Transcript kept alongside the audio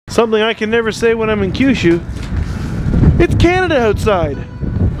Something I can never say when I'm in Kyushu. It's Canada outside.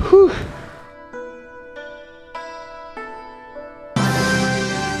 Whew.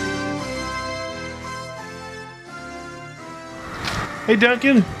 Hey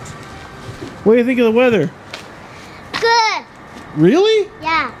Duncan, what do you think of the weather? Good. Really?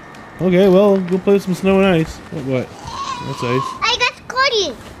 Yeah. Okay, well, go play with some snow and ice. What? That's ice. I got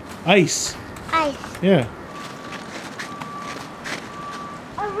Scotty. Ice. Ice. Yeah.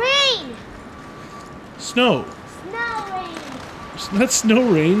 A rain. Snow. Snow rain. It's not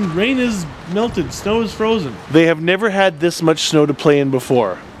snow rain. Rain is melted. Snow is frozen. They have never had this much snow to play in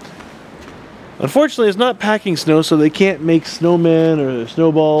before. Unfortunately, it's not packing snow, so they can't make snowmen or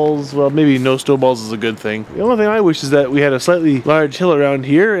snowballs. Well, maybe no snowballs is a good thing. The only thing I wish is that we had a slightly large hill around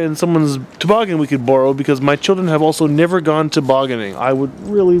here and someone's toboggan we could borrow, because my children have also never gone tobogganing. I would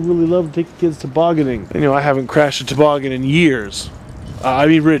really, really love to take the kids tobogganing. And, you know, I haven't crashed a toboggan in years. I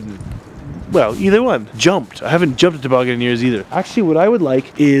mean ridden. Well, either one. Jumped. I haven't jumped a toboggan in years either. Actually, what I would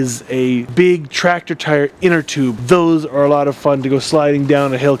like is a big tractor tire inner tube. Those are a lot of fun to go sliding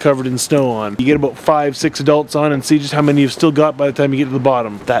down a hill covered in snow on. You get about 5-6 adults on and see just how many you've still got by the time you get to the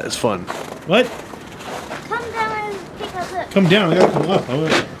bottom. That is fun. What? Come down and take a look. Come down. I gotta come up.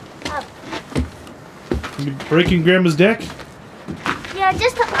 Up. You breaking Grandma's deck? Yeah,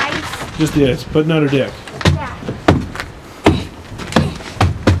 just the ice. Just the ice, but not her deck. Yeah.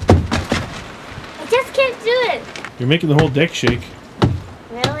 I just can't do it. You're making the whole deck shake.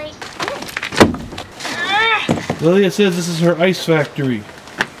 Really? Lilia says this is her ice factory.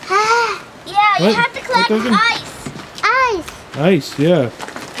 Yeah, What? you have to collect What, Duncan? ice. Ice. Ice, yeah.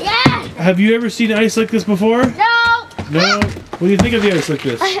 Yeah. Have you ever seen ice like this before? No. No? What do you think of the ice like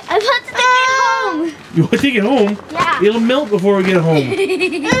this? I want to take it home. You want to take it home? Yeah. It'll melt before we get home.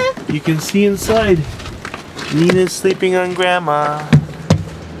 You can see inside. Nina's sleeping on Grandma.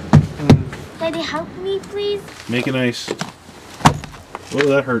 Daddy, help me, please. Making ice. Oh,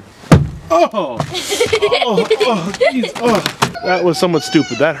 that hurt. Oh! Oh, jeez. Oh. That was somewhat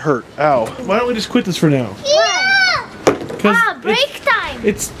stupid. That hurt. Ow. Why don't we just quit this for now? Yeah. Because Break time.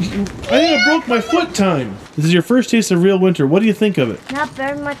 I think I broke my foot time. This is your first taste of real winter. What do you think of it? Not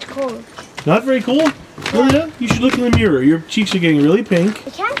very much cold. Not very cold? Lilia, you should look in the mirror. Your cheeks are getting really pink. I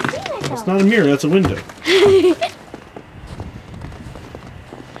can't see myself. It's not a mirror, that's a window.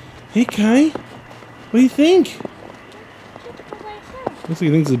 Hey Kai, what do you think? Looks like he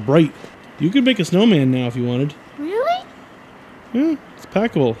thinks it's bright. You could make a snowman now if you wanted. Really? Yeah, it's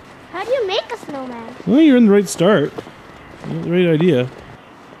packable. How do you make a snowman? Well, you're in the right start. You got the right idea.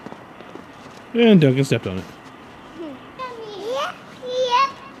 And Duncan stepped on it. Yeah.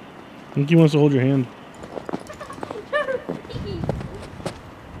 Yeah. I think he wants to hold your hand.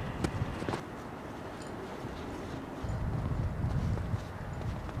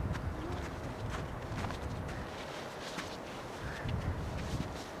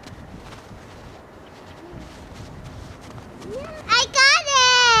 I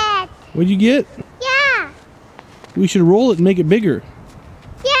got it. What'd you get? Yeah. We should roll it and make it bigger.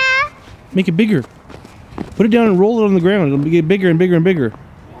 Yeah. Make it bigger. Put it down and roll it on the ground. It'll get bigger and bigger and bigger.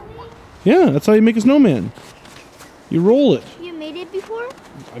 Yeah, that's how you make a snowman. You roll it. You made it before?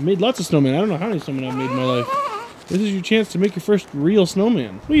 I've made lots of snowmen. I don't know how many snowmen I've made in my life. This is your chance to make your first real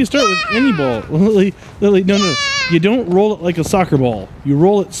snowman. Well, you start with any ball. Lily, no. You don't roll it like a soccer ball. You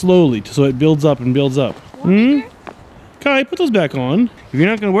roll it slowly so it builds up and builds up. Kai, put those back on. If you're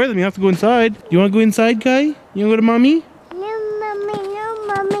not going to wear them, you have to go inside. You want to go inside, Kai? You want to go to Mommy? No, mommy. No,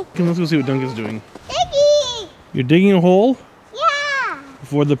 mommy. Okay, let's go see what Duncan's doing. Diggy. You're digging a hole? Yeah.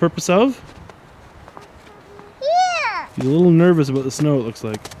 For the purpose of? Yeah. He's a little nervous about the snow, it looks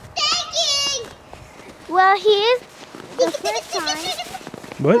like. Diggy. Well, he is the first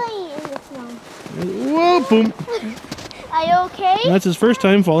time What? playing in the snow. Whoa, boom. Are you okay? That's his first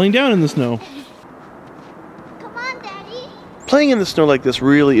time falling down in the snow. Come on, Daddy. Playing in the snow like this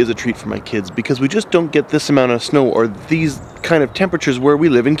really is a treat for my kids because we just don't get this amount of snow or these kind of temperatures where we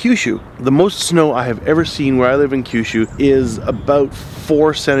live in Kyushu. The most snow I have ever seen where I live in Kyushu is about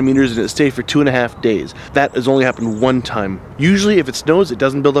 4 centimeters and it stayed for 2.5 days. That has only happened one time. Usually if it snows, it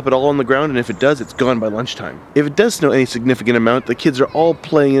doesn't build up at all on the ground, and if it does, it's gone by lunchtime. If it does snow any significant amount, the kids are all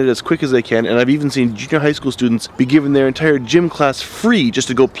playing in it as quick as they can, and I've even seen junior high school students be given their entire gym class free just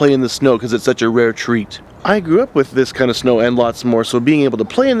to go play in the snow because it's such a rare treat. I grew up with this kind of snow and lots more, so being able to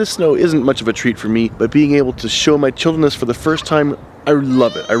play in the snow isn't much of a treat for me, but being able to show my children this for the first time, I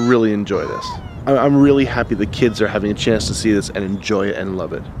love it. I really enjoy this. I'm really happy the kids are having a chance to see this and enjoy it and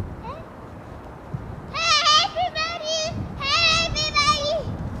love it. Hey, everybody! Hey, everybody!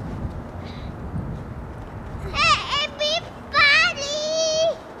 Hey,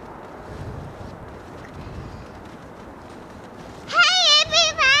 everybody!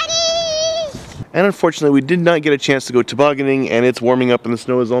 And unfortunately, we did not get a chance to go tobogganing, and it's warming up and the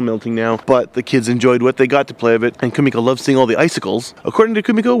snow is all melting now. But the kids enjoyed what they got to play of it, and Kumiko loves seeing all the icicles. According to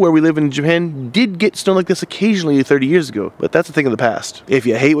Kumiko, where we live in Japan, did get snow like this occasionally 30 years ago, but that's a thing of the past. If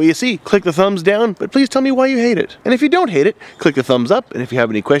you hate what you see, click the thumbs down, but please tell me why you hate it. And if you don't hate it, click the thumbs up, and if you have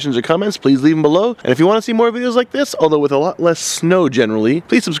any questions or comments, please leave them below. And if you want to see more videos like this, although with a lot less snow generally,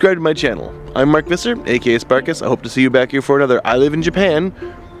 please subscribe to my channel. I'm Mark Visser, aka Sparkuus. I hope to see you back here for another I Live in Japan,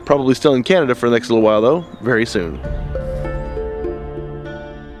 probably still in Canada for the next little while though, very soon.